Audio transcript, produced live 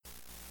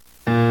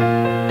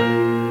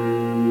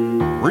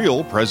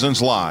Real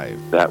Presence Live.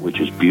 That which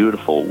is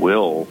beautiful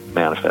will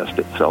manifest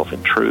itself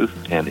in truth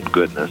and in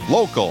goodness.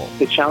 Local.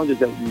 The challenges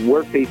that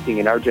we're facing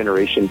in our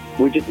generation,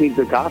 we just need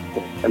the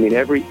gospel. I mean,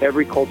 every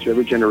culture,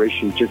 every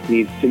generation just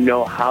needs to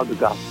know how the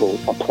gospel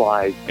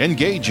applies.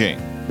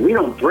 Engaging. We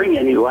don't bring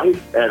any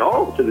life at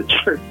all to the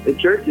church. The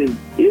church is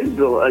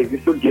the life.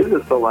 It's what gives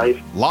us the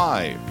life.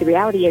 Live. The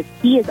reality is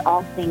He is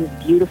all things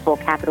beautiful,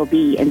 capital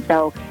B. And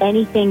so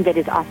anything that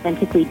is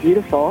authentically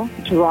beautiful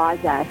draws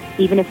us,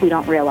 even if we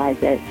don't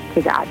realize it,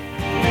 to God.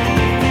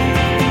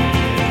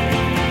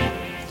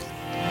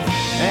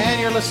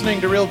 And you're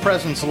listening to Real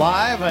Presence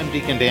Live. I'm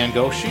Deacon Dan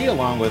Goshi,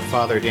 along with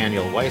Father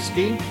Daniel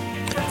Weisky.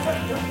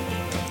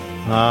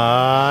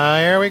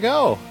 Here we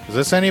go. Is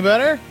this any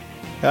better?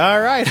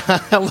 All right.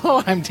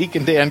 Hello, I'm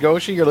Deacon Dan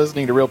Goshi. You're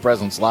listening to Real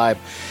Presence Live,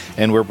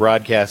 and we're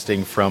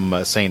broadcasting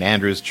from St.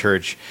 Andrew's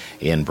Church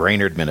in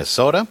Brainerd,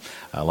 Minnesota.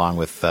 Along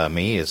with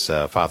me is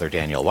Father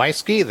Daniel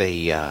Weisky,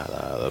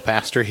 the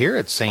pastor here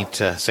at St.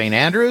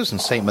 Andrew's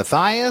and St.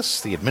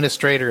 Matthias, the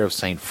administrator of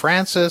St.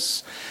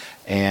 Francis,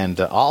 and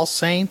All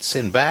Saints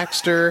in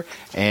Baxter,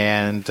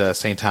 and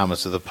St.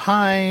 Thomas of the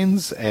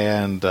Pines,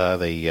 and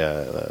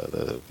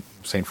the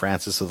St.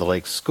 Francis of the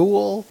Lake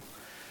School.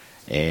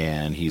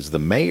 And he's the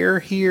mayor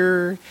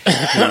here.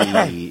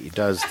 He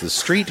does the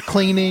street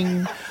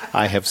cleaning.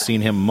 I have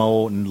seen him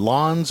mow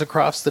lawns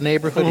across the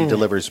neighborhood. He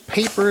delivers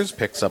papers,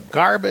 picks up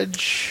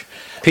garbage.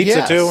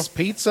 Pizza, too.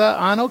 Pizza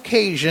on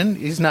occasion.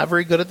 He's not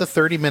very good at the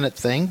 30-minute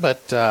thing,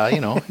 but,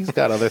 he's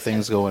got other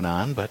things going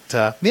on.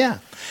 But, yeah.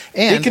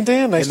 And Deacon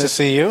Dan, nice to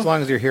see you. As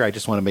long as you're here, I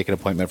just want to make an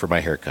appointment for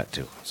my haircut,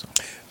 too.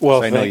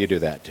 Well, I know you do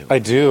that, too. I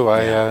do.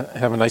 I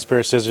have a nice pair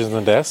of scissors on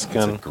the desk.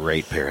 It's a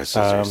great pair of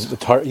scissors.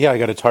 I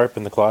got a tarp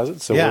in the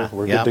closet, so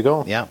we're good to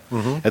go. Yeah,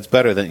 It's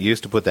better than you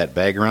used to put that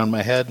bag around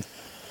my head.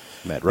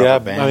 That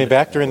rubber band. I mean,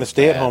 back during the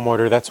stay-at-home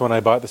order, that's when I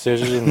bought the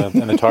scissors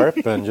and the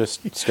tarp and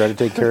just started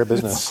to take care of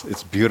business.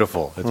 It's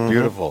beautiful. It's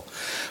beautiful.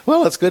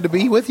 Well, it's good to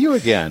be with you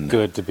again.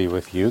 Good to be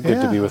with you. Good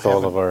to be with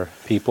all of our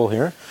people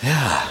here.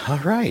 Yeah. All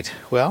right.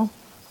 Well,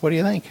 what do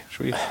you think?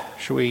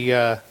 Should we?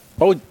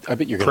 Oh, I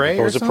bet you're going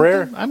to propose a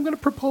prayer. I'm going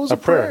to propose a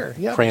prayer.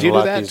 Yeah. Praying do you a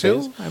lot do that these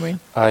too? days. I mean,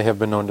 I have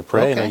been known to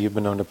pray. Okay. I know you've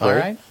been known to pray. All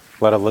right.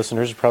 A lot of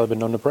listeners have probably been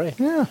known to pray.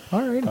 Yeah.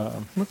 All right.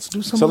 Let's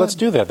do some. So let's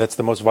do that. That's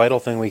the most vital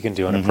thing we can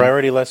do. On a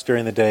priority list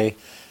during the day,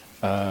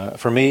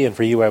 for me and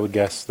for you, I would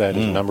guess that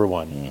is number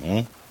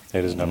one.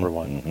 It is number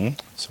one.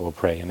 So we'll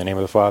pray in the name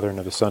of the Father and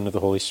of the Son and of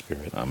the Holy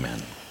Spirit.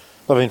 Amen.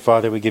 Loving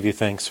Father, we give you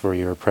thanks for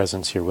your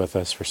presence here with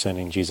us, for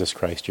sending Jesus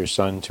Christ, your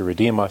Son, to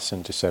redeem us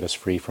and to set us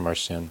free from our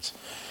sins.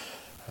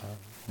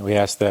 We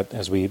ask that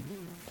as we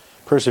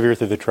persevere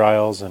through the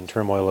trials and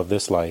turmoil of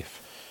this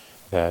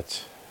life,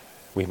 that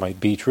we might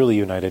be truly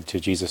united to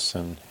Jesus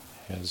and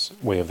his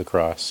way of the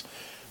cross,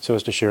 so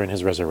as to share in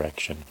his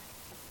resurrection.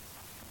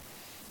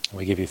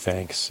 We give you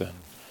thanks and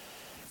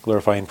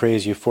glorify and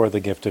praise you for the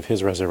gift of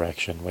his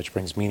resurrection, which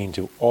brings meaning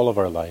to all of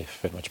our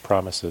life and which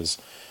promises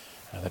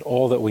that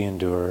all that we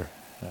endure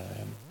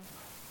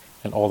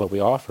and all that we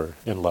offer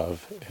in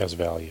love has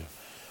value.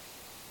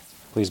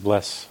 Please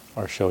bless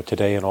our show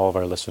today and all of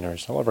our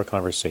listeners, all of our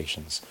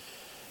conversations,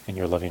 in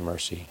your loving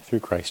mercy, through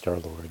Christ our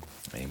Lord.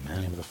 Amen. In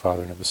the name of the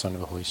Father, and of the Son,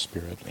 and of the Holy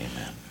Spirit.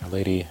 Amen. Our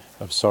Lady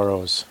of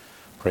Sorrows,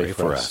 pray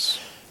for us. us.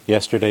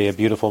 Yesterday, a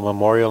beautiful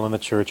memorial in the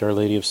church, Our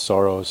Lady of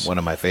Sorrows. One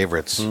of my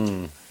favorites.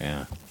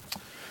 Yeah.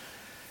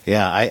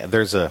 Yeah,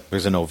 there's a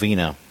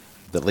novena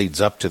that leads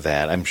up to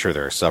that. I'm sure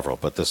there are several,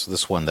 but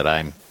this one that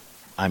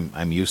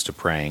I'm used to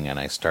praying, and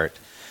I start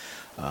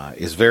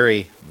is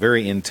very,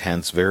 very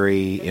intense,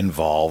 very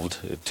involved.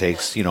 It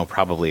takes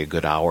probably a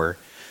good hour,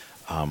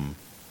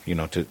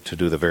 to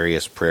do the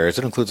various prayers.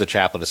 It includes a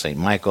chaplet of St.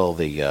 Michael,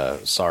 the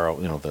sorrow,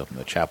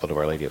 the chaplet of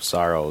Our Lady of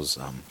Sorrows,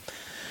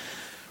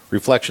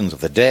 reflections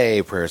of the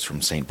day, prayers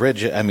from St.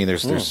 Bridget. I mean,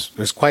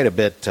 there's quite a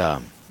bit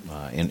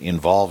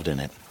involved in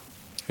it.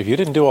 If you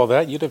didn't do all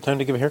that, you'd have time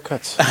to give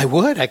haircuts. I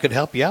would. I could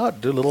help you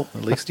out. Do a little,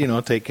 at least,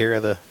 take care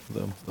of the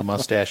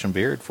mustache and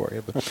beard for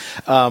you.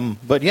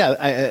 But yeah,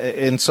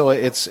 and so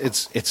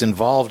it's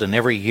involved. And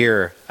every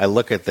year I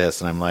look at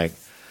this and I'm like,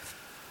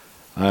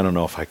 I don't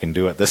know if I can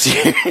do it this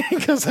year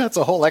because that's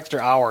a whole extra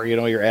hour.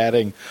 You're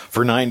adding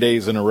for 9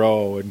 days in a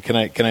row. And can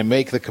I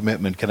make the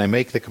commitment? Can I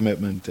make the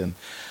commitment? And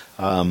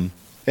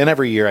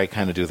every year I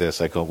kind of do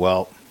this. I go,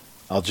 well,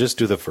 I'll just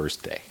do the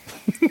first day,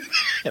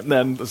 and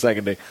then the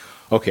second day.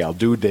 Okay, I'll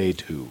do day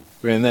 2.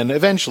 And then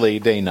eventually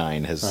day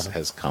 9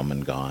 has come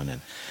and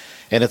gone.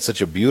 And it's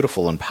such a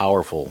beautiful and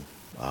powerful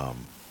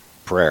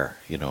prayer,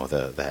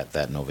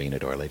 that novena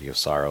to Our Lady of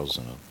Sorrows.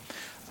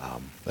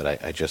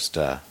 That I just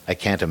I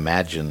can't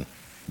imagine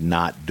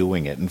not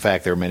doing it. In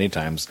fact, there are many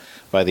times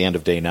by the end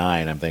of day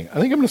 9, I think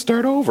I'm going to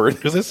start over and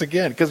do this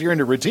again, because you're in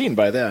a routine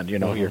by then.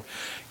 You're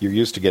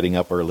used to getting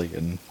up early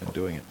and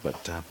doing it.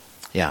 But,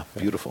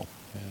 beautiful.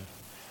 Yeah.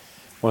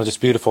 Well,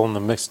 just beautiful in the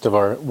midst of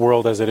our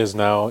world as it is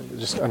now,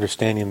 just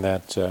understanding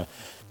that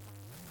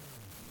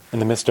in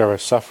the midst of our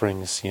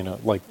sufferings,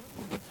 like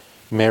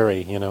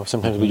Mary,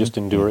 sometimes we just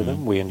endure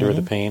them. We endure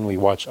the pain. We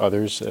watch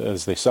others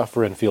as they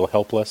suffer and feel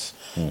helpless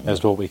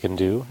as to what we can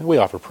do. And we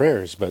offer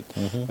prayers, but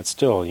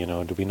still,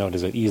 do we know,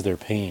 does it ease their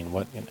pain?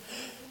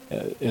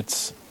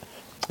 It's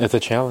a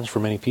challenge for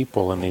many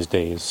people in these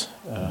days.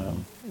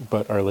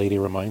 But Our Lady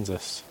reminds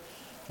us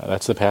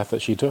that's the path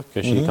that she took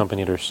as she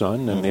accompanied her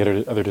son and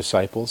the other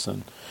disciples.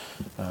 And,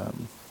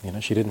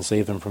 she didn't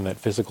save them from that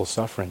physical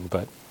suffering,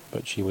 but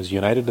she was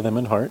united to them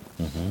in heart,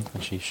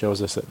 and she shows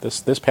us that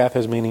this path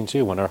has meaning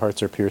too. When our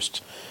hearts are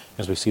pierced,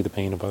 as we see the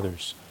pain of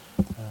others,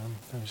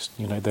 just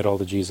unite that all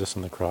to Jesus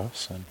on the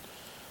cross, and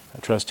I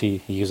trust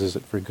He uses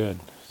it for good.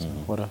 So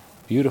what a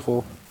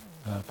beautiful,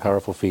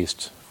 powerful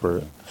feast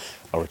for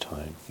our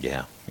time.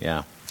 Yeah,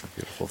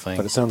 beautiful thing.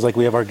 But it sounds like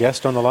we have our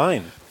guest on the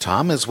line.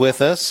 Tom is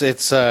with us.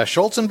 It's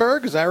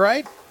Schulzenberg, is that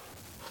right?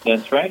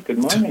 That's right. Good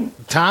morning.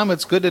 Tom,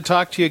 it's good to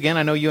talk to you again.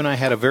 I know you and I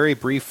had a very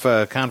brief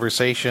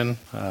conversation.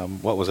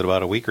 What was it,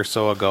 about a week or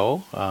so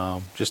ago?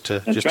 Just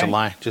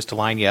to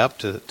line you up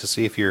to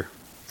see if you're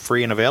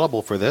free and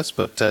available for this.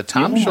 But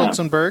Tom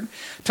Schulzenberg,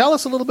 tell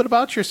us a little bit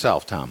about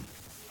yourself, Tom.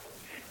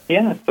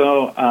 Yeah.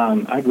 So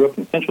I grew up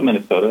in central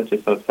Minnesota,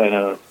 just outside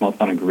a small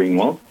town of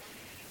Greenwald,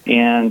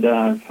 and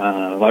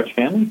a large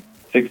family,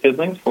 6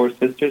 siblings, 4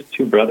 sisters,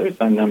 2 brothers.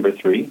 I'm number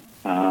 3.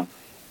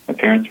 My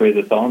parents raised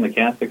us all in the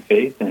Catholic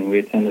faith, and we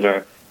attended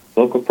our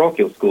local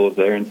parochial schools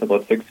there until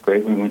about 6th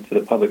grade when we went to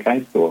the public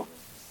high school.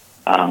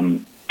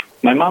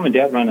 My mom and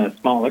dad run a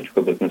small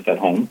electrical business at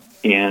home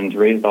and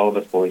raised all of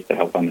us boys to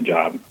help on the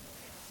job.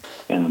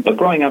 But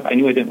growing up, I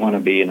knew I didn't want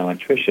to be an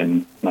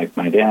electrician like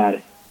my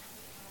dad,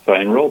 so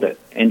I enrolled at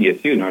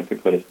NDSU, North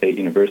Dakota State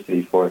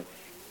University, for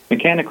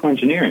mechanical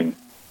engineering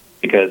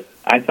because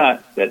I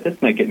thought that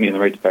this might get me in the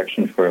right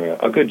direction for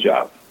a good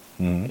job.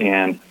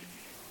 And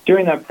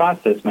during that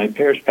process, my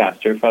parish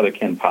pastor, Father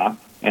Ken Pop,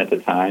 at the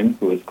time,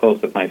 who was close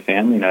with my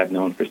family and I've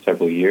known for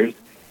several years,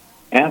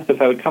 asked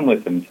if I would come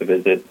with him to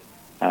visit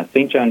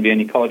St. John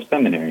Vianney College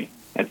Seminary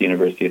at the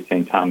University of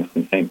St. Thomas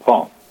in St.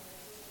 Paul.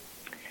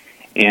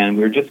 And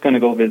we were just going to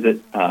go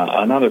visit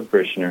another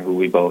parishioner who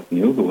we both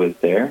knew who was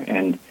there.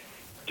 And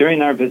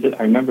during our visit,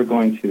 I remember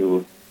going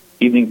to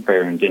evening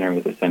prayer and dinner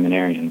with the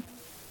seminarians.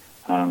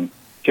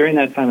 During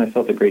that time, I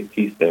felt a great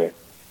peace there.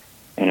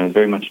 And I was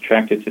very much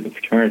attracted to the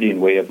fraternity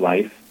and way of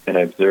life that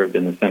I observed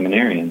in the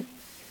seminarians.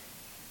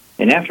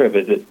 And after a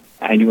visit,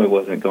 I knew I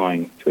wasn't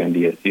going to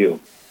NDSU.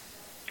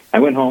 I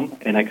went home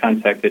and I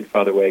contacted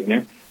Father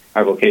Wagner,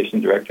 our vocation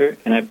director,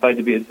 and I applied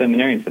to be a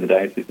seminarian for the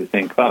Diocese of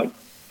St. Cloud.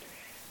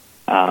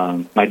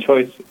 My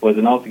choice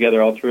wasn't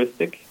altogether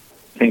altruistic.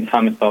 St.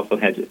 Thomas also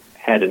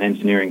had an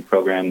engineering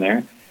program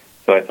there,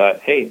 so I thought,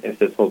 hey, if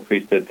this whole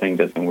priesthood thing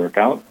doesn't work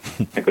out,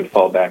 I could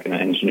fall back on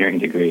an engineering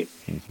degree.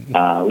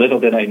 Little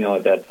did I know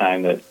at that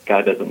time that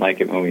God doesn't like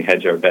it when we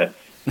hedge our bets.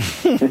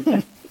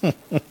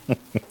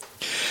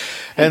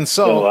 And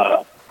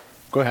so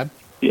go ahead.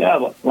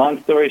 Yeah,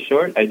 long story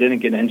short, I didn't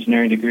get an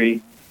engineering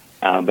degree,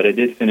 but I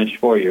did finish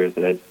 4 years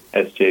at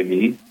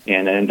SJV,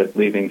 and I ended up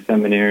leaving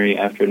seminary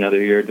after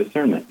another year of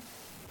discernment.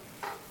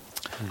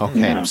 Okay,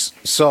 Yeah.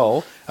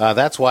 So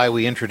that's why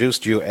we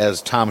introduced you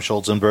as Tom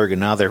Schulzenberg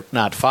and now they're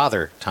not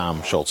Father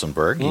Tom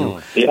Schulzenberg.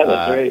 Yeah,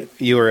 that's right.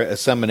 You were a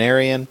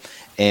seminarian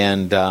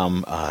and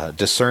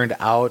discerned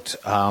out.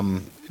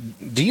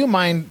 Do you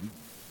mind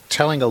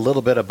telling a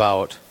little bit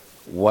about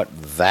what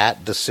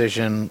that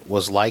decision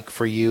was like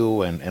for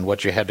you and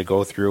what you had to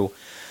go through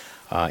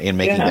in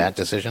making that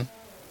decision?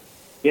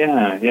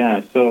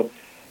 Yeah. So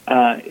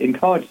in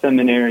college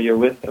seminary, you're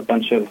with a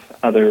bunch of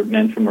other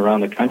men from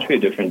around the country,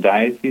 different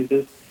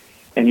dioceses,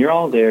 and you're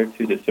all there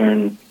to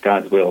discern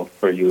God's will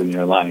for you in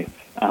your life.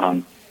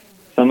 Some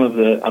of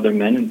the other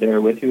men there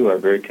with you are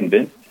very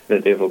convinced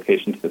that they have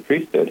vocation to the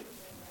priesthood.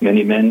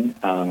 Many men,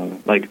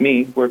 like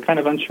me, were kind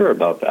of unsure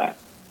about that.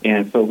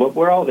 And so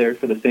we're all there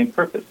for the same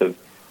purpose of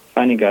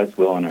finding God's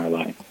will in our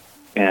life.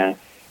 And,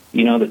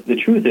 the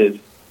truth is,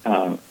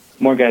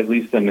 more guys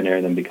leave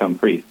seminary than become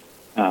priests.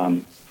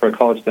 For a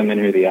college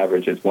seminary, the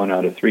average is 1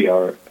 out of 3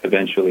 are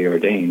eventually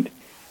ordained.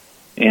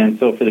 And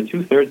so for the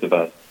 2/3 of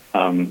us,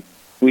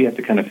 we have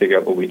to kind of figure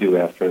out what we do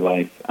after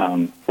life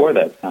for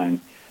that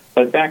time.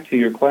 But back to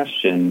your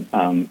question,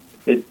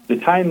 the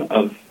time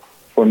of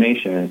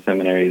formation in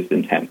seminary is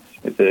intense.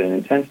 It's an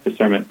intense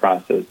discernment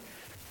process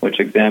which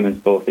examines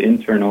both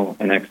internal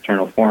and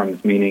external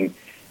forms, meaning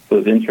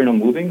those internal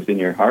movings in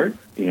your heart,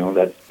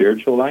 that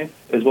spiritual life,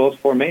 as well as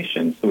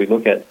formation. So we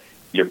look at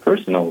your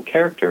personal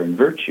character and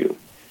virtue.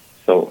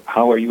 So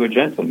how are you a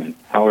gentleman?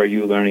 How are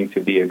you learning to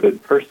be a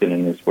good person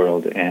in this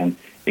world and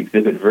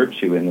exhibit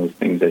virtue in those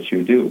things that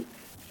you do?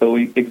 So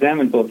we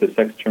examine both this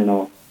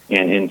external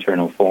and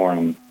internal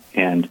form.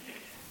 And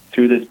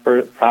through this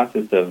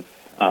process of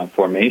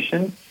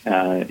formation,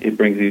 it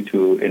brings you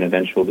to an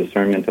eventual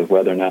discernment of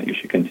whether or not you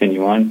should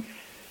continue on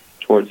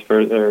towards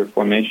further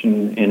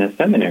formation in a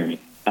seminary.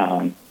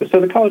 So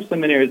the college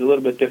seminary is a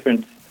little bit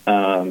different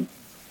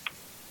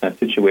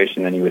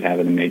situation than you would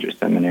have in a major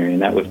seminary,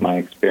 and that was my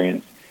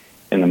experience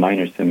in the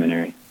minor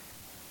seminary.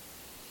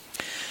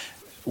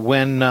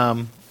 When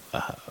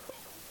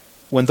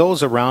when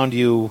those around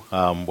you,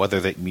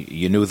 whether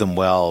you knew them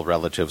well,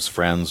 relatives,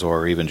 friends,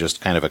 or even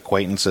just kind of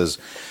acquaintances,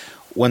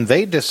 when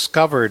they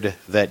discovered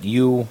that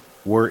you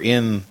were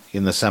in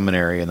the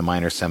seminary, in the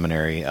minor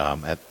seminary,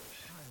 at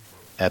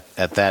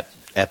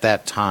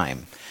that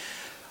time,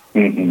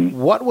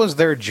 what was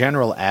their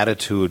general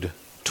attitude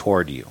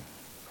toward you?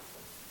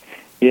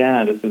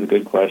 Yeah, this is a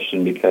good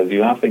question, because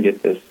you often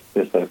get this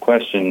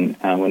question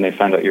when they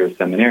find out you're a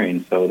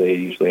seminarian. So they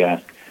usually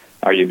ask,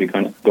 "Are you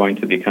going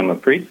to become a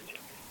priest?"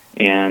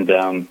 And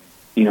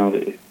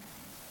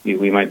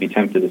we might be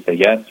tempted to say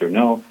yes or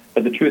no,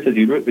 but the truth is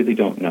you really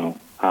don't know.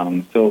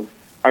 So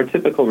our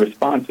typical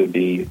response would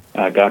be,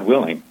 "God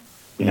willing."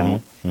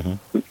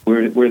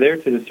 We're there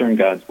to discern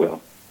God's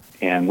will,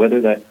 and whether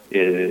that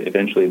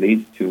eventually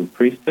leads to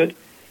priesthood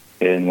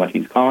in what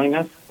He's calling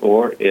us,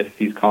 or if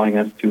He's calling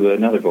us to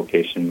another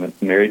vocation,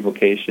 married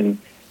vocation,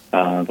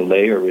 the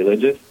lay or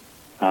religious.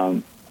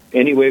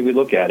 Any way we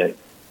look at it,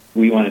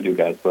 we want to do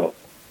God's will.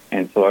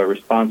 And so our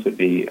response would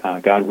be,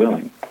 God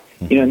willing.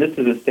 And this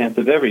is a stance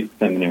of every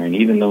seminarian,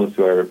 even those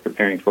who are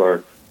preparing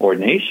for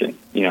ordination.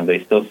 They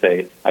still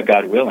say,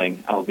 God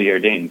willing, I'll be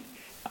ordained.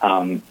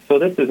 So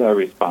this is our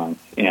response.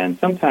 And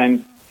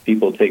sometimes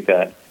people take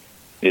that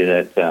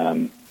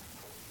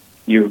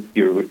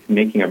you're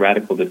making a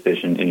radical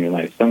decision in your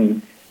life.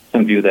 Some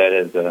view that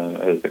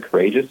as a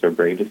courageous or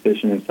brave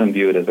decision, and some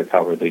view it as a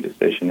cowardly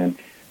decision. And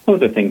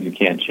those are things you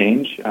can't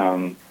change.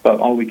 But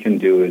all we can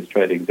do is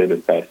try to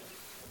exhibit best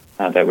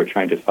that we're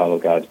trying to follow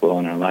God's will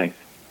in our life.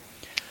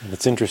 And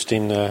it's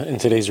interesting, in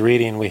today's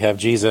reading, we have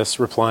Jesus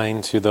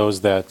replying to those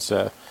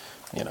that,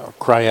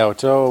 cry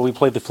out, "Oh, we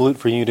played the flute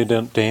for you, you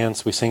didn't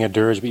dance. We sang a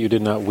dirge, but you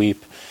did not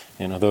weep."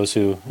 Those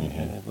who,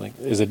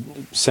 as a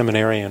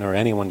seminarian or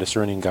anyone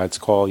discerning God's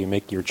call, you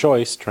make your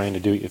choice, trying to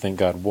do what you think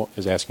God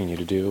is asking you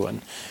to do.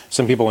 And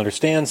some people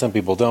understand, some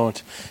people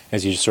don't,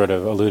 as you sort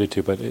of alluded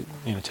to. But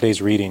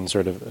today's reading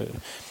sort of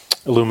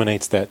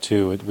illuminates that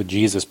too, with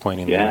Jesus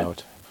pointing that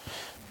out.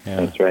 Yeah.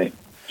 That's right.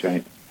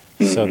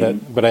 So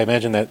but I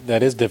imagine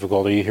that is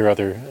difficult. Or you hear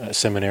other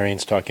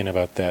seminarians talking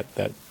about that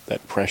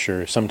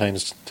pressure,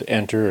 sometimes to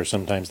enter, or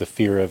sometimes the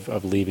fear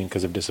of leaving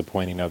because of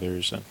disappointing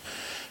others. And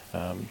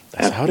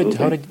how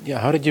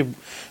did you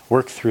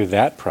work through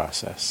that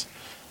process?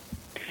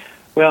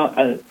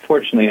 Well,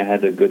 fortunately, I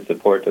had the good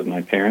support of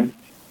my parents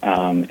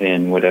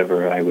in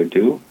whatever I would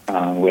do,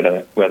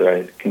 whether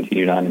I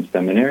continued on in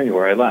seminary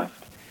or I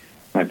left.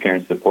 My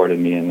parents supported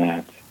me in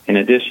that. In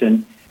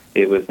addition,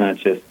 it was not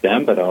just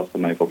them, but also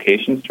my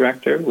vocations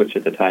director, which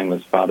at the time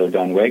was Father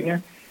Don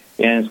Wagner,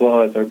 and as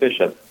well as our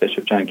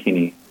Bishop John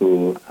Keeney,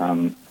 who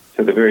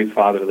took a very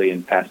fatherly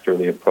and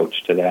pastorally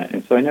approach to that.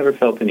 And so I never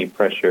felt any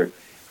pressure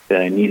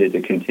that I needed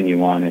to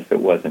continue on if it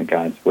wasn't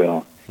God's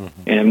will.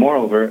 And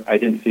moreover, I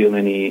didn't feel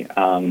any,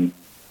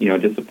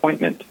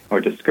 disappointment or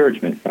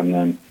discouragement from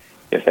them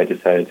if I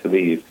decided to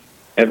leave.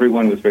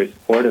 Everyone was very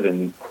supportive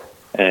and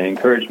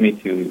encouraged me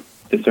to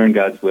discern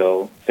God's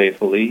will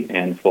faithfully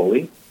and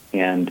fully,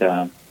 and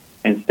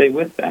stay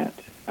with that.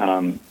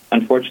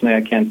 Unfortunately,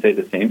 I can't say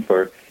the same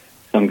for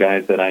some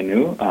guys that I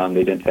knew.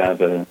 They didn't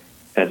have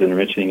as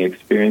enriching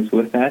experience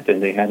with that,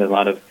 and they had a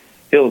lot of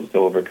hills to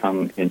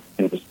overcome in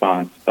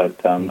response.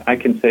 But I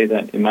can say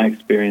that in my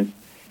experience,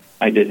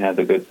 I did have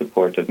the good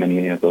support of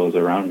many of those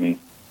around me.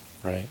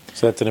 Right.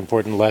 So that's an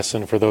important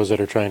lesson for those that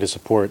are trying to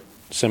support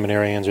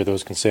seminarians or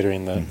those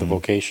considering the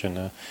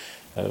vocation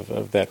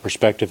of that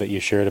perspective that you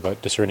shared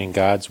about discerning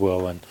God's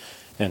will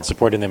and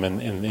supporting them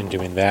in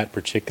doing that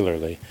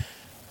particularly,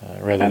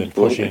 rather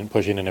Absolutely. than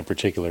pushing in a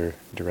particular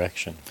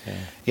direction.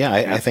 Yeah,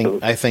 I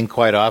think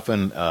quite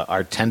often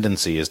our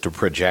tendency is to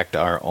project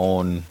our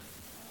own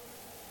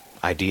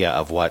idea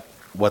of what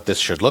this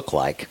should look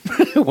like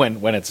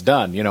when it's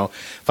done.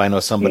 If I know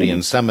somebody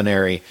in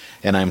seminary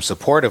and I'm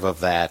supportive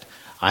of that,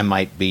 I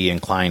might be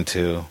inclined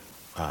to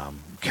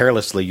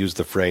carelessly use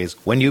the phrase,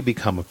 "when you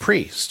become a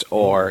priest,"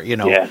 or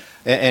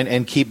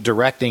and keep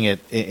directing it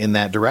in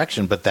that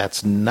direction. But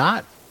that's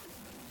not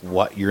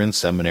what you're in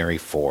seminary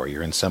for.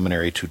 You're in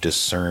seminary to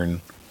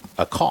discern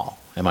a call.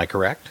 Am I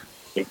correct?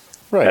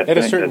 Right. At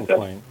a certain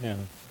point.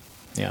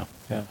 Yeah.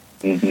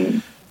 Mm-hmm.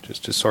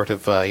 Just to sort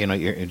of,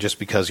 just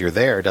because you're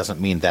there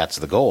doesn't mean that's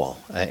the goal.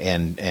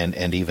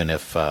 And even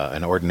if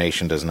an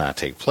ordination does not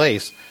take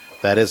place,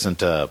 that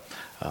isn't a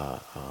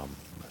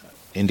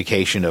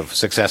indication of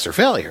success or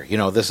failure.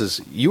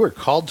 You were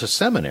called to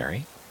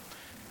seminary,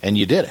 and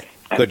you did it.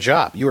 Good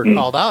job. You were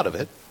called out of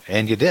it,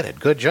 and you did it.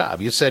 Good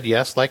job. You said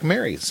yes, like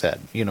Mary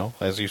said.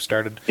 As you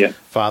started,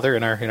 Father,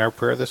 in our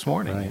prayer this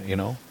morning.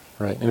 Right.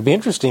 Right. And it'd be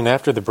interesting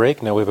after the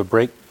break. Now we have a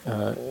break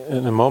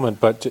in a moment,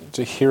 but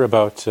to hear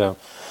about.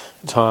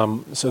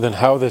 Tom, so then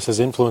how this has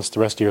influenced the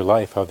rest of your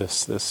life, how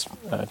this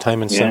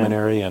time in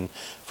seminary and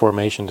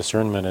formation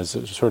discernment is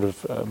sort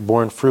of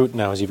borne fruit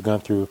now as you've gone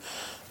through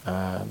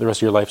the rest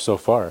of your life so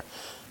far.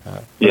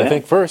 But I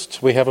think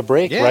first we have a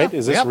break, right?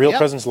 Is this Real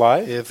Presence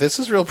Live? If this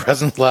is Real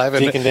Presence Live.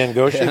 Deacon Dan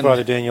Goshi,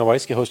 Father Daniel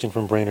Weisky, hosting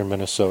from Brainerd,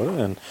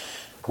 Minnesota, and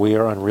we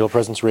are on Real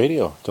Presence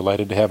Radio.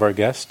 Delighted to have our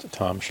guest,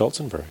 Tom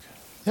Schulzenberg.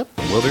 Yep,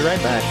 we'll be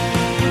right back.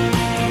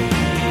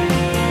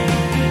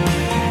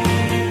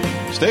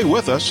 Stay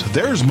with us.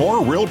 There's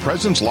more Real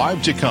Presence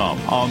Live to come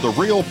on the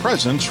Real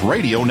Presence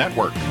Radio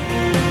Network.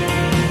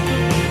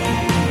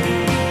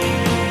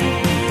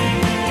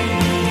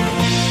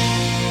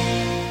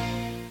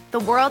 The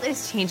world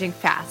is changing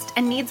fast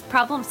and needs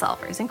problem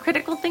solvers and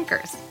critical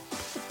thinkers.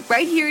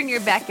 Right here in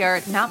your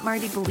backyard, Mount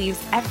Marty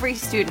believes every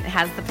student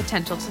has the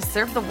potential to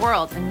serve the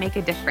world and make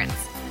a difference.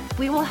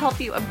 We will help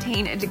you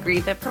obtain a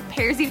degree that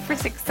prepares you for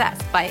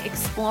success by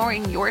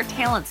exploring your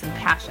talents and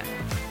passion.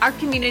 Our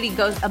community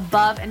goes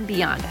above and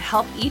beyond to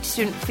help each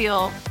student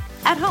feel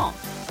at home,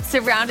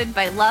 surrounded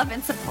by love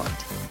and support.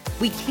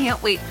 We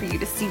can't wait for you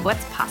to see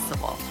what's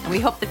possible, and we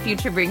hope the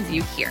future brings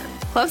you here,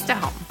 close to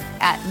home,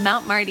 at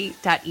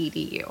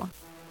mountmarty.edu.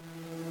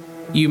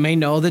 You may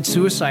know that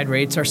suicide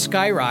rates are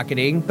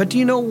skyrocketing, but do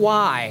you know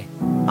why?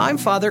 I'm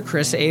Father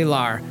Chris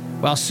Alar.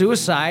 While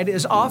suicide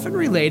is often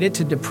related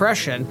to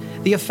depression,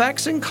 the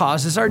effects and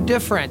causes are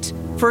different.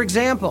 For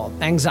example,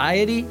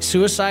 anxiety,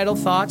 suicidal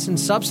thoughts, and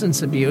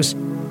substance abuse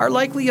are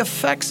likely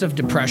effects of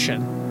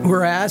depression,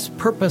 whereas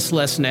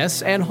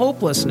purposelessness and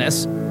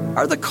hopelessness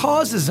are the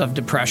causes of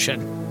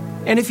depression.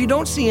 And if you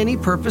don't see any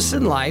purpose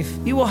in life,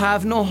 you will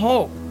have no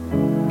hope.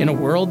 In a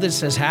world that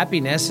says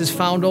happiness is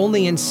found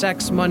only in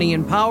sex, money,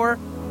 and power,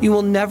 you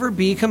will never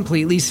be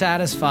completely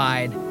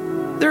satisfied.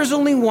 There's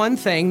only one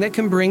thing that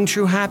can bring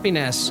true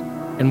happiness,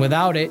 and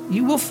without it,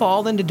 you will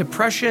fall into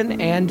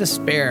depression and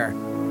despair.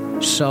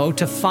 So,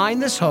 to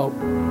find this hope,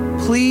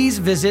 please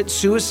visit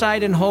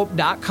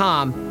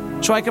suicideandhope.com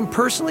so I can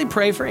personally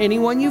pray for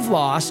anyone you've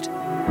lost,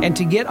 and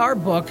to get our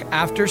book,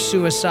 After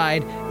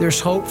Suicide,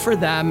 There's Hope for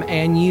Them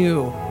and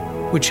You,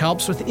 which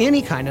helps with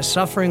any kind of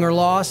suffering or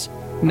loss,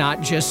 not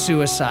just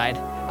suicide.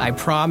 I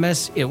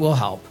promise it will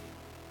help.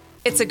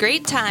 It's a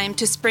great time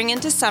to spring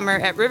into summer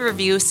at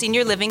Riverview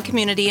Senior Living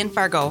Community in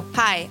Fargo.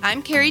 Hi,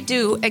 I'm Carrie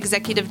Dew,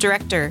 Executive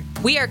Director.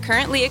 We are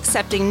currently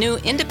accepting new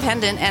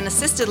independent and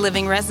assisted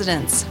living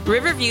residents.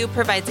 Riverview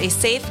provides a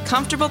safe,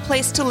 comfortable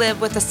place to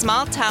live with a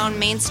small-town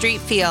Main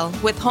Street feel,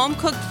 with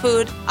home-cooked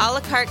food, a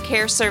la carte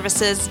care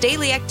services,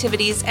 daily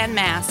activities, and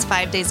Mass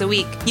 5 days a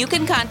week. You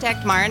can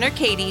contact Marin or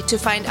Katie to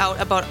find out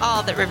about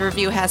all that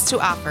Riverview has to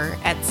offer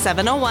at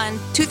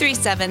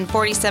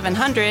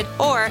 701-237-4700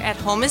 or at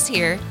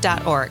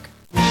homeishere.org.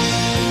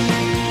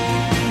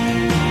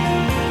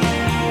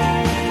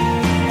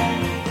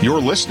 You're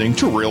listening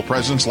to Real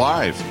Presence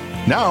Live.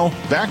 Now,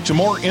 back to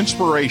more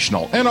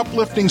inspirational and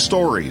uplifting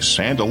stories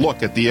and a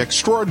look at the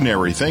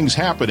extraordinary things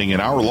happening in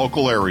our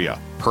local area.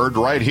 Heard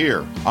right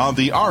here on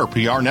the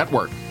RPR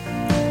Network.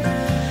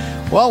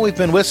 Well, we've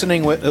been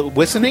listening.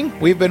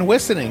 We've been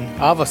listening.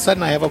 All of a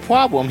sudden, I have a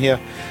problem here.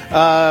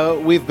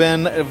 We've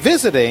been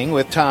visiting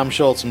with Tom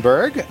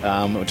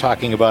Schulzenberg,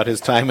 talking about his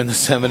time in the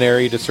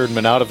seminary,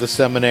 discernment out of the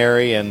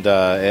seminary,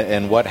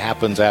 and what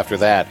happens after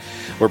that.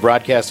 We're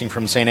broadcasting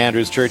from St.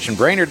 Andrew's Church in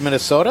Brainerd,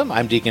 Minnesota.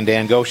 I'm Deacon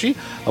Dan Goshi,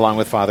 along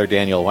with Father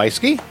Daniel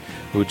Weisky,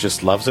 who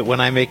just loves it when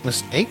I make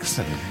mistakes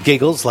and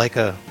giggles like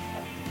a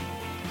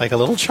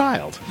little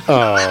child.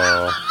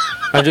 Oh,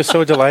 I'm just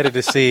so delighted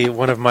to see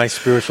one of my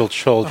spiritual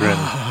children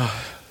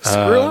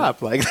screw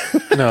up like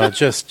no,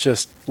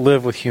 just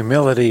live with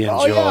humility and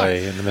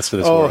joy in the midst of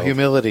this world. Oh,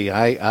 humility!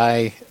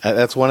 I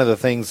that's one of the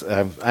things.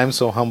 I'm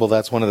so humble.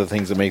 That's one of the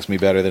things that makes me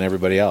better than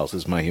everybody else.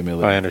 Is my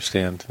humility. I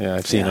understand. Yeah,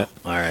 I've seen it.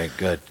 All right,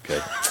 good.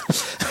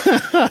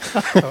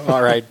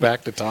 All right,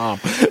 back to Tom.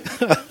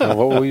 What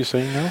were you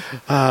saying now?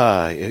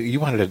 You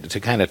wanted to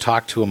kind of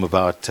talk to him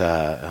about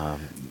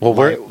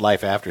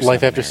life after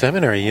life after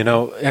seminary. You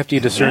know, after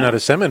you discern out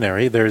of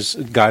seminary,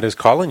 God is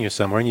calling you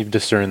somewhere, and you've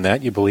discerned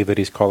that. You believe that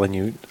He's calling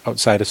you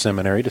outside of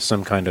seminary to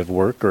some kind of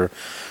work or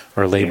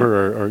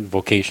labor or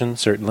vocation,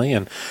 certainly.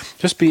 And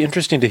just be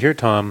interesting to hear,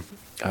 Tom,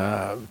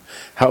 how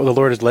the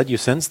Lord has led you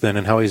since then,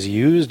 and how He's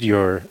used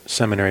your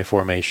seminary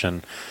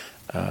formation,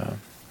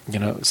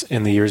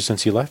 in the years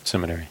since you left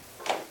seminary.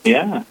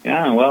 Yeah.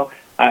 Well,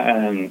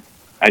 I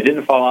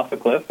didn't fall off a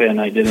cliff, and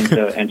I didn't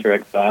enter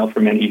exile for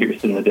many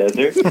years in the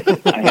desert.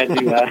 I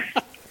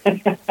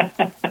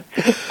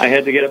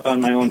had to get up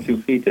on my own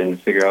 2 feet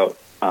and figure out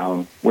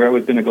where I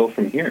was going to go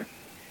from here.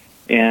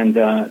 And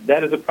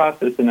that is a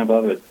process in and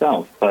of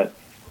itself. But,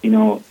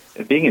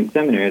 being in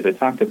seminary, as I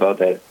talked about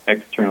that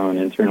external and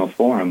internal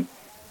forum,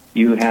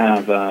 you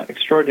have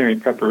extraordinary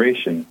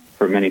preparation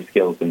for many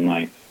skills in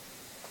life.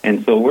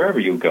 And so wherever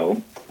you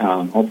go,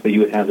 hopefully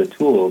you would have the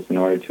tools in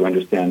order to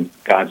understand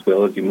God's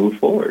will as you move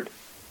forward.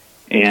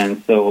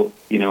 And so,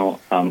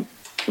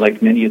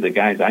 like many of the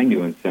guys I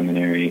knew in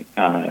seminary,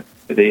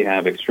 they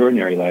have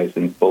extraordinary lives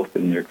both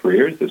in their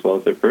careers as well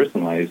as their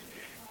personal lives.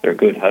 They're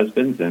good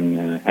husbands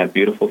and have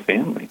beautiful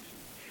families.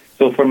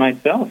 So for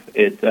myself,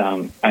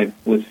 I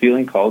was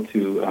feeling called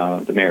to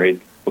the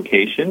married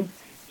vocation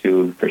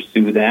to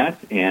pursue that.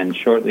 And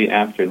shortly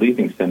after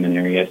leaving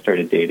seminary, I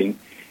started dating.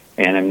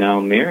 And I'm now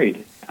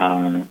married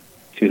to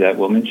that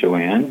woman,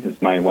 Joanne,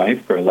 who's my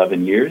wife for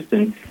 11 years.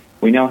 And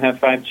we now have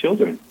 5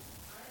 children.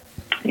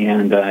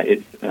 And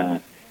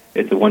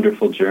it's a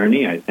wonderful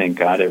journey. I thank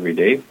God every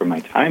day for my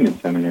time in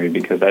seminary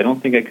because I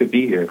don't think I could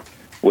be here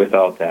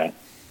without that.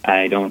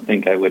 I don't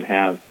think I would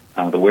have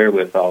the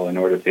wherewithal in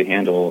order to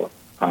handle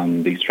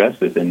these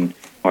stresses in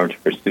order to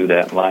pursue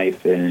that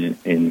life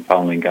in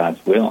following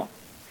God's will.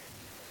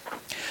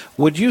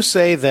 Would you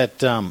say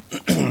that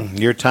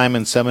your time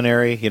in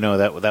seminary,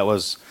 that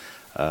was,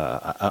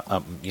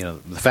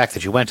 the fact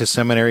that you went to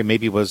seminary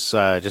maybe was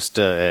just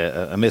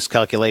a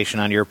miscalculation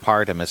on your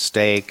part, a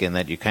mistake, and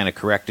that you kind of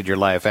corrected your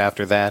life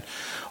after that?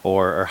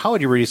 Or how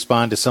would you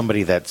respond to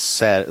somebody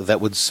that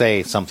would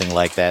say something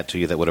like that to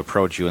you, that would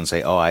approach you and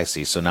say, "Oh, I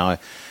see. So now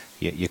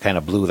you kind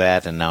of blew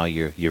that, and now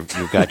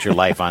you've got your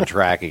life on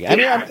track again."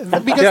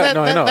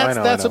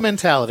 That's a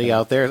mentality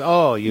out there.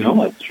 Oh,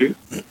 No, that's true.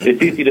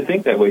 It's easy to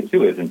think that way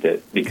too, isn't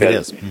it?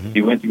 Because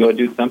you went to go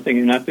do something,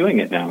 you're not doing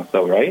it now.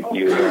 So, right,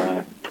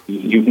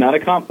 you've not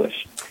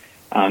accomplished.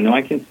 No,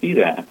 I can see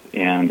that,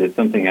 and it's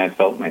something I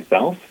felt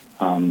myself.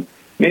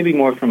 Maybe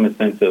more from a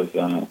sense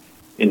of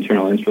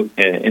internal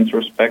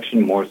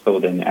introspection, more so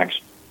than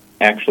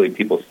actually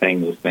people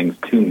saying those things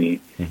to me.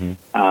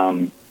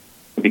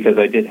 Because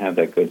I did have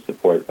that good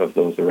support of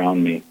those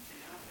around me.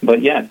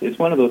 But yes, it's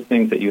one of those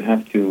things that you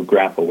have to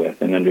grapple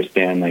with and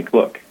understand, like,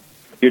 look,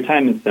 your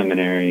time in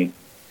seminary,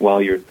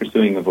 while you're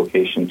pursuing a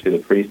vocation to the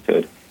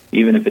priesthood,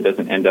 even if it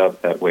doesn't end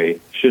up that way,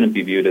 shouldn't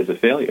be viewed as a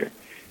failure,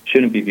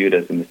 shouldn't be viewed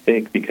as a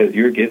mistake, because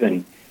you're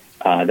given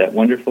that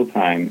wonderful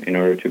time in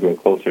order to grow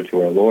closer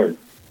to our Lord,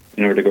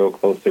 in order to grow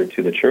closer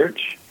to the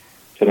church,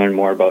 to learn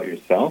more about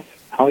yourself,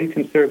 how you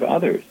can serve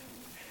others.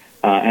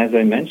 As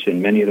I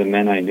mentioned, many of the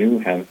men I knew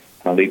have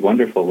lead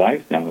wonderful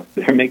lives now.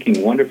 They're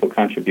making wonderful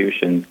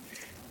contributions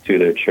to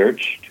their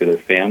church, to their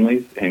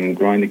families, and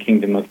growing the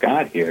kingdom of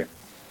God here.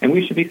 And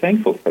we should be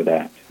thankful for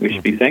that. We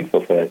should be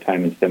thankful for that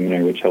time in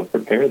seminary, which helped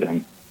prepare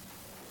them.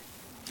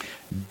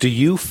 Do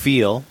you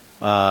feel,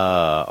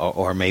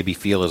 or maybe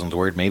feel isn't the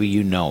word, maybe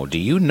do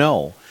you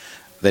know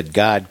that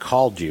God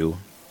called you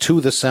to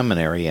the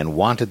seminary and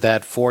wanted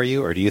that for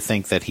you, or do you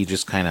think that he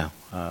just kind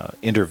of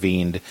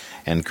intervened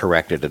and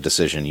corrected a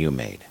decision you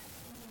made?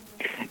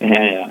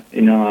 Yeah,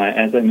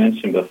 as I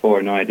mentioned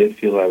before, I did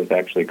feel I was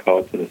actually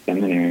called to the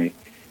seminary.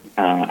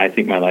 I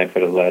think my life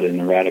would have led in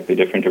a radically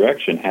different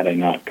direction had I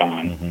not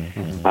gone.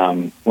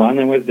 When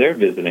I was there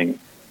visiting,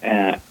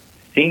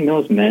 seeing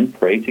those men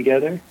pray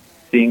together,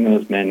 seeing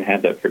those men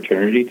have that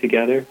fraternity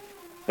together,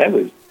 that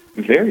was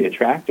very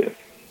attractive.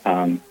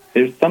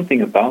 There's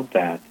something about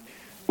that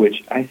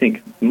which I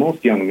think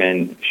most young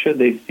men, should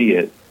they see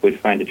it, would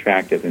find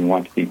attractive and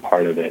want to be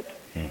part of it.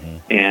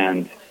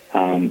 And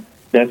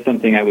that's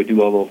something I would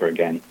do all over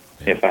again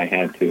if I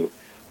had to.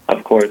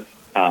 Of course,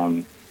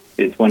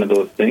 it's one of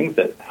those things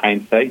that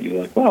hindsight,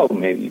 you're like, well,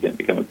 maybe you didn't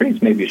become a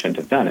priest, maybe you shouldn't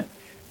have done it.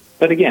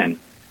 But again,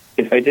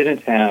 if I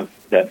didn't have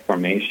that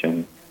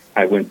formation,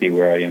 I wouldn't be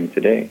where I am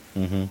today.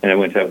 And I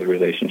wouldn't have the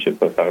relationship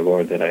with our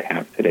Lord that I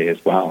have today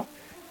as well.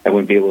 I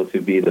wouldn't be able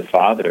to be the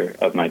father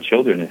of my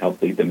children and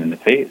help lead them in the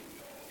faith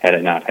had I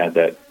not had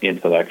that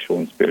intellectual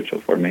and spiritual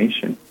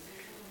formation.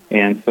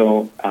 And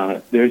so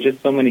there are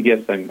just so many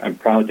gifts I'm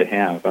proud to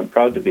have. I'm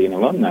proud to be an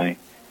alumni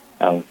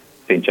of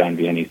St. John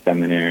Vianney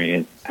Seminary.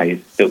 And I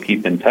still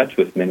keep in touch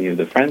with many of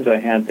the friends I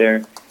had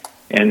there,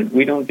 and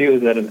we don't view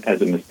that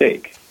as a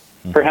mistake.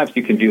 Perhaps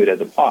you can view it as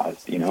a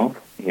pause,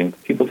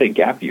 people take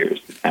gap years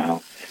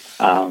now.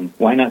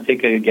 Why not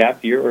take a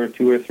gap year or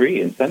 2 or 3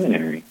 in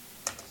seminary?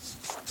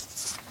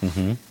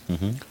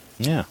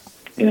 Yeah.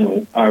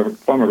 Our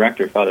former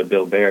rector, Father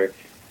Bill Baer,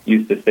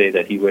 used to say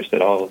that he wished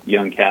that all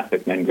young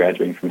Catholic men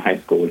graduating from high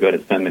school would go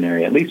to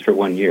seminary, at least for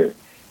 1 year.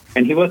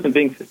 And he wasn't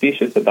being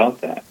facetious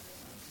about that.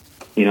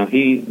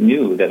 He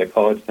knew that a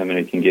college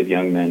seminary can give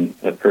young men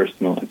the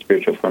personal and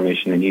spiritual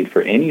formation they need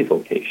for any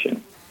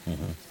vocation.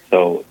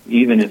 So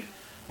even if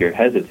you're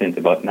hesitant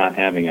about not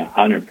having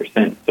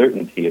 100%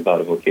 certainty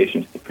about a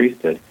vocation to the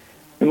priesthood,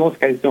 and most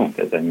guys don't,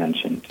 as I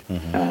mentioned.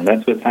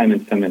 That's what time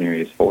in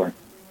seminary is for.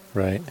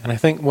 Right. And I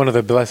think one of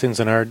the blessings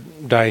in our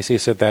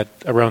diocese at that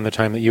around the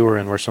time that you were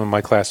in, where some of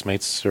my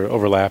classmates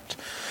overlapped,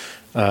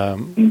 at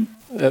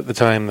the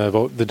time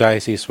the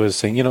diocese was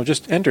saying,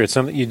 just enter. It's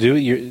something you do.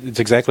 It's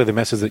exactly the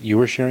message that you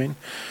were sharing.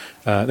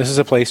 This is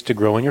a place to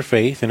grow in your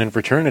faith and in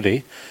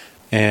fraternity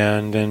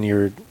and in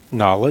your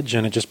knowledge,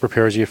 and it just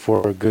prepares you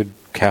for a good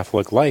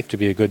Catholic life, to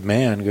be a good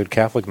man, good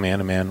Catholic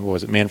man,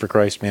 man for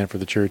Christ, man for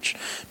the church,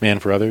 man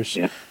for others.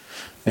 Yeah.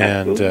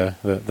 And the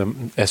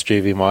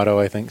SJV motto,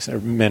 I think,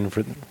 men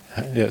for.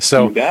 Yeah,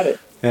 so you got it.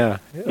 Yeah,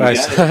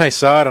 I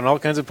saw it on all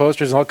kinds of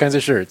posters and all kinds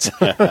of shirts.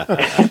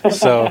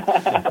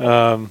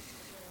 So,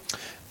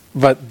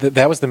 but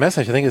that was the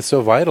message. I think it's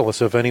so vital.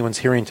 So if anyone's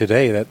hearing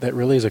today, that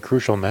really is a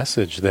crucial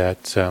message.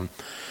 That's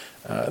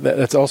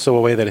also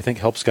a way that I think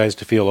helps guys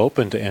to feel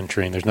open to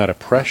entering. There's not a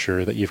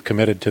pressure that you've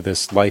committed to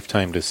this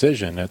lifetime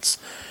decision. It's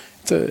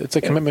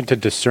a commitment to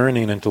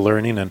discerning and to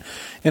learning, and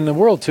in the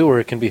world too, where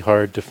it can be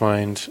hard to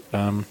find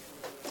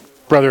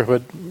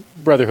brotherhood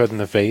in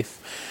the faith.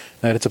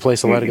 That it's a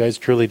place a lot of guys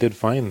truly did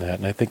find that,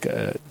 and I think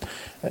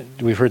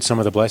we've heard some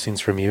of the blessings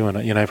from you, and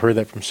I've heard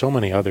that from so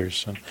many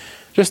others. And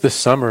just this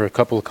summer, a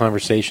couple of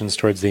conversations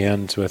towards the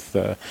end with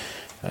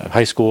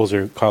high schools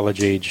or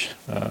college age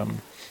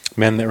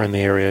men that were in the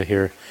area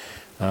here.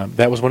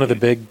 that was one of the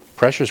big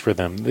pressures for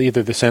them.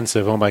 Either the sense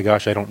of, oh my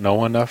gosh, I don't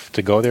know enough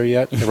to go there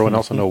yet. Everyone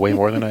else will know way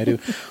more than I do.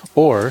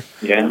 Or,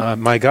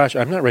 my gosh,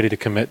 I'm not ready to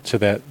commit to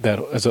that.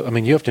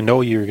 You have to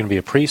know you're going to be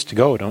a priest to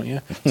go, don't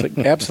you? It's like,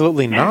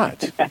 absolutely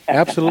not.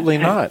 Absolutely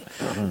not.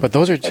 But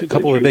those are a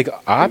couple of big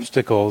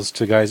obstacles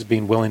to guys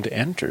being willing to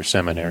enter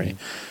seminary.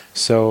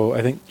 So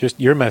I think just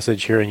your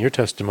message here and your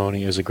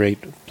testimony is a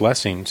great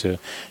blessing to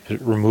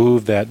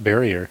remove that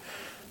barrier.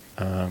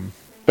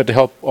 But to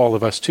help all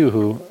of us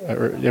too,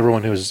 or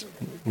everyone who's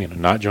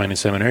not joining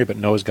seminary but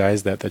knows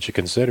guys that should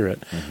consider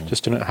it,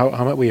 just to know how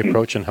might we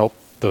approach and help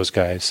those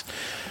guys.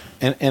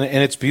 And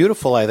it's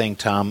beautiful, I think,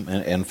 Tom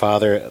and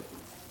Father,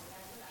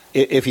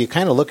 if you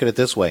kind of look at it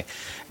this way,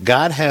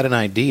 God had an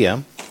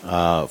idea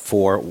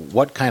for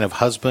what kind of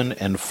husband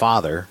and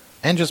father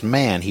and just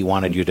man He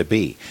wanted you to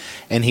be.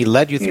 And He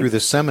led you through the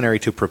seminary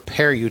to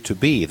prepare you to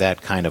be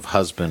that kind of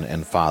husband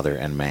and father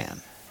and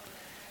man.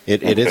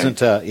 It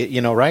isn't,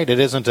 right? It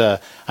isn't,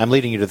 I'm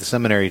leading you to the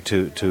seminary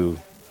to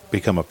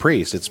become a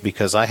priest. It's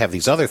because I have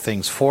these other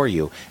things for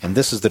you, and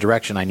this is the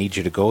direction I need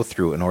you to go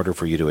through in order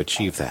for you to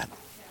achieve that.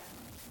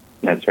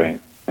 That's right.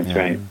 That's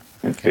right.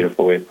 That's a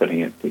beautiful way of putting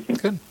it.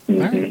 Good. All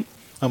right.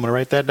 I'm going to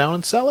write that down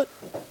and sell it.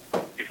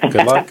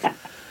 Good luck.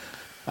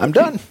 I'm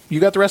done. You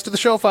got the rest of the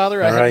show,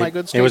 Father. I had my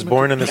good statement. It was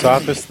born in this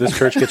office. This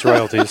church gets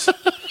royalties.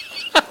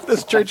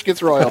 This church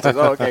gets royalties.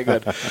 Oh, okay,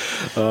 good.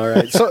 All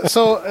right. So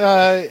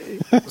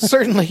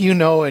certainly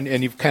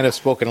and you've kind of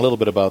spoken a little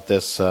bit about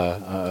this,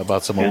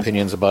 about some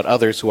opinions about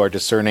others who are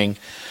discerning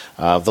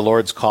the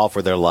Lord's call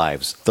for their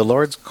lives. The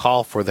Lord's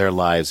call for their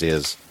lives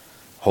is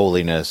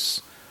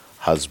holiness,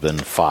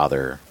 husband,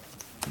 father,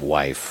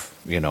 wife,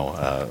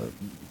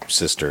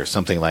 sister,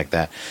 something like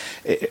that.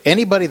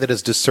 Anybody that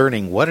is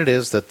discerning what it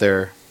is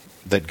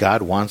that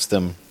God wants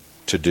them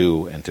to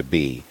do and to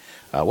be,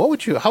 how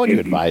would you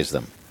advise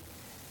them?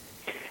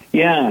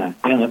 Yeah,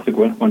 that's a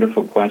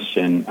wonderful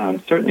question.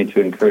 Certainly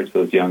to encourage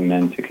those young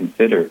men to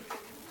consider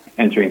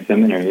entering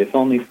seminary, if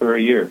only for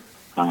a year.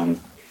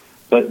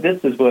 But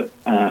this is what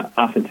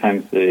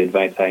oftentimes the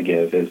advice I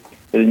give is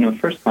the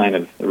first line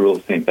of the Rule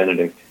of St.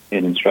 Benedict,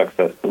 it instructs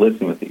us to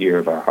listen with the ear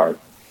of our heart.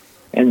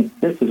 And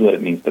this is what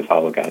it means to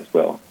follow God's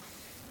will.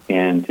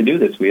 And to do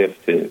this, we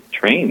have to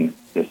train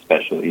this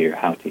special ear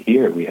how to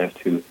hear. We have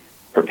to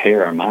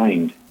prepare our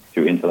mind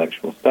through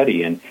intellectual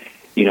study. And,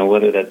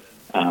 whether that's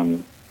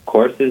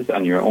courses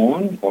on your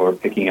own or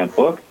picking up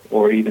books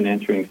or even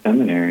entering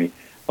seminary,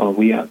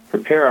 we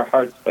prepare our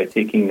hearts by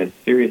taking this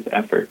serious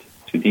effort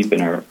to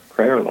deepen our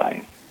prayer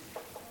life.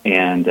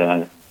 And,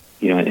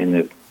 in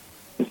the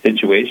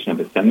situation of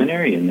a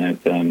seminary, in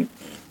that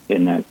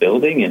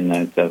building, in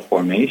that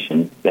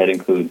formation, that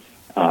includes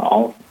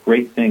all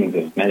great things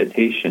of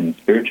meditation,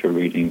 spiritual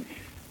reading,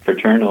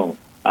 fraternity,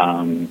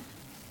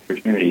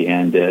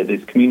 and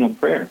this communal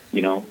prayer,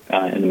 in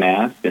the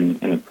Mass and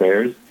the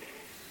prayers,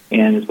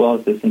 and as well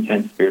as this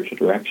intense spiritual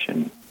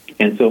direction.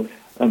 And so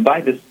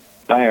by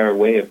our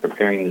way of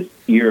preparing this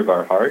ear of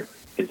our heart,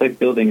 it's like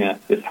building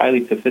this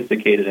highly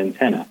sophisticated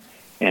antenna,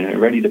 and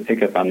ready to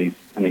pick up on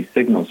these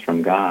signals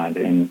from God,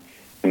 and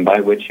by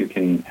which you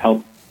can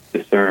help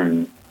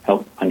discern,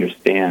 help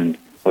understand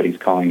what He's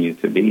calling you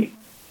to be.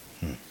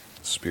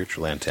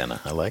 Spiritual antenna.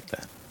 I like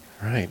that.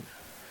 Right.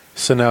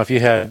 So now if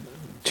you had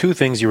two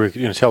things you were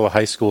going to tell a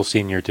high school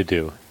senior to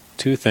do,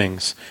 two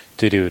things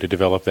to do to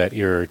develop that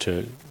ear,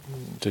 to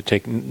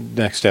take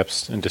next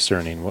steps in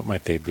discerning, what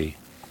might they be?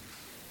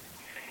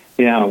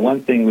 Yeah,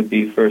 one thing would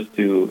be first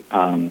to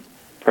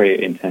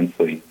pray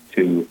intensely,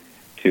 to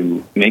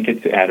make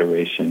it to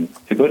adoration,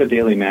 to go to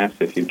daily Mass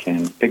if you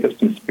can, pick up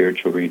some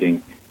spiritual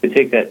reading, to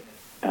take that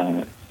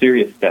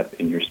serious step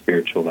in your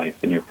spiritual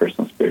life, in your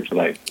personal spiritual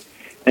life.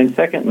 And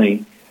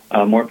secondly,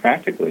 more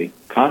practically,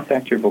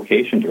 contact your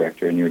vocation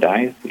director in your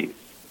diocese.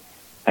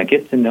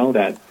 Get to know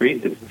that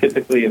priest. It's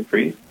typically a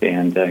priest,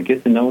 and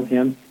get to know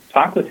him.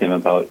 Talk with him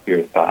about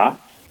your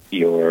thoughts,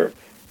 your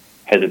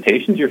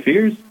hesitations, your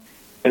fears,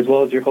 as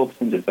well as your hopes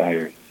and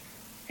desires.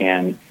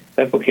 And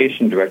that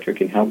vocation director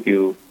can help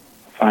you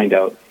find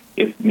out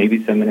if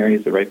maybe seminary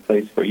is the right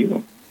place for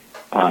you.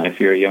 If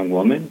you're a young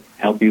woman,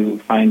 help you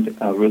find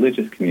a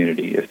religious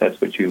community if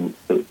that's what you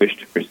wish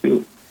to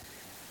pursue.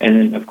 And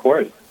then, of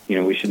course,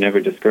 we should never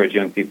discourage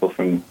young people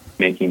from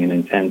making an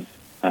intense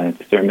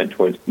discernment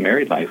towards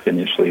married life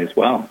initially as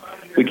well.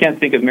 We can't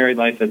think of married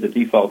life as a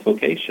default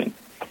vocation.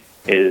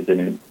 It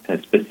is a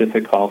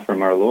specific call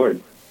from our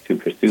Lord to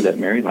pursue that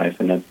married life,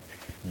 and that's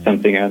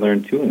something I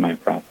learned too in my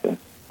process.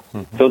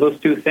 Mm-hmm. So those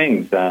two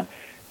things,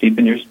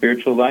 deepen your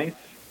spiritual life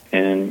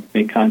and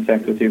make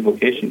contact with your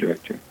vocation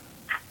director.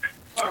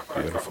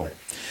 Beautiful.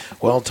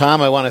 Well,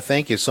 Tom, I want to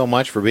thank you so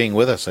much for being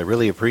with us. I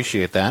really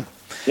appreciate that.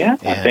 Yeah,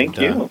 thank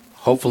you.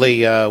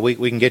 Hopefully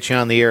we can get you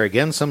on the air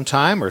again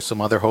sometime, or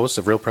some other hosts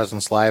of Real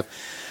Presence Live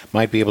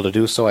might be able to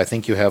do so. I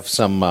think you have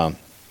some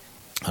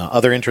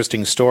other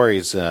interesting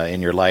stories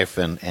in your life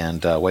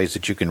and ways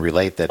that you can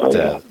relate that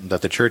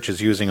that the church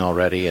is using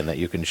already and that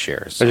you can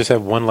share. So. I just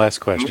have one last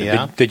question.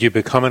 Yeah? Did you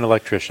become an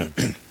electrician?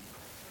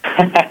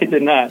 I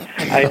did not.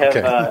 I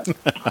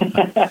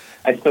have.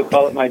 I still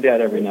call it my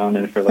dad every now and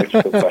then for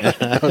electrical questions.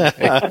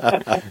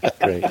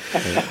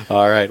 Great.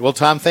 All right. Well,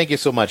 Tom, thank you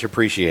so much.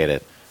 Appreciate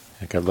it.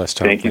 God bless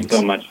Tom. Thank you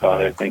so much,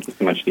 Father. Right. Thank you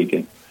so much,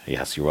 Deacon.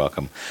 Yes, you're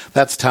welcome.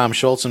 That's Tom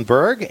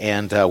Schulzenberg,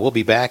 and we'll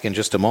be back in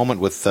just a moment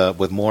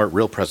with more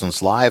Real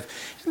Presence Live.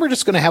 And we're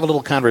just going to have a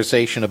little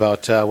conversation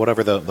about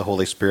whatever the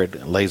Holy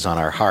Spirit lays on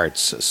our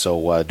hearts.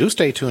 So do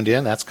stay tuned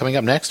in. That's coming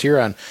up next here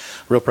on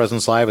Real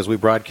Presence Live as we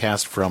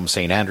broadcast from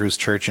St. Andrew's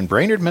Church in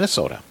Brainerd,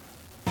 Minnesota.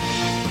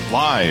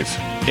 Live,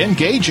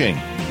 engaging,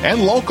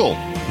 and local.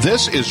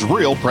 This is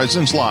Real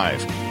Presence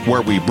Live,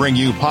 where we bring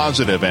you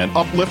positive and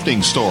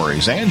uplifting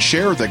stories and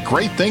share the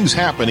great things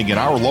happening in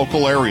our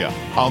local area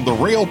on the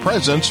Real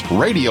Presence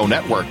Radio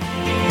Network.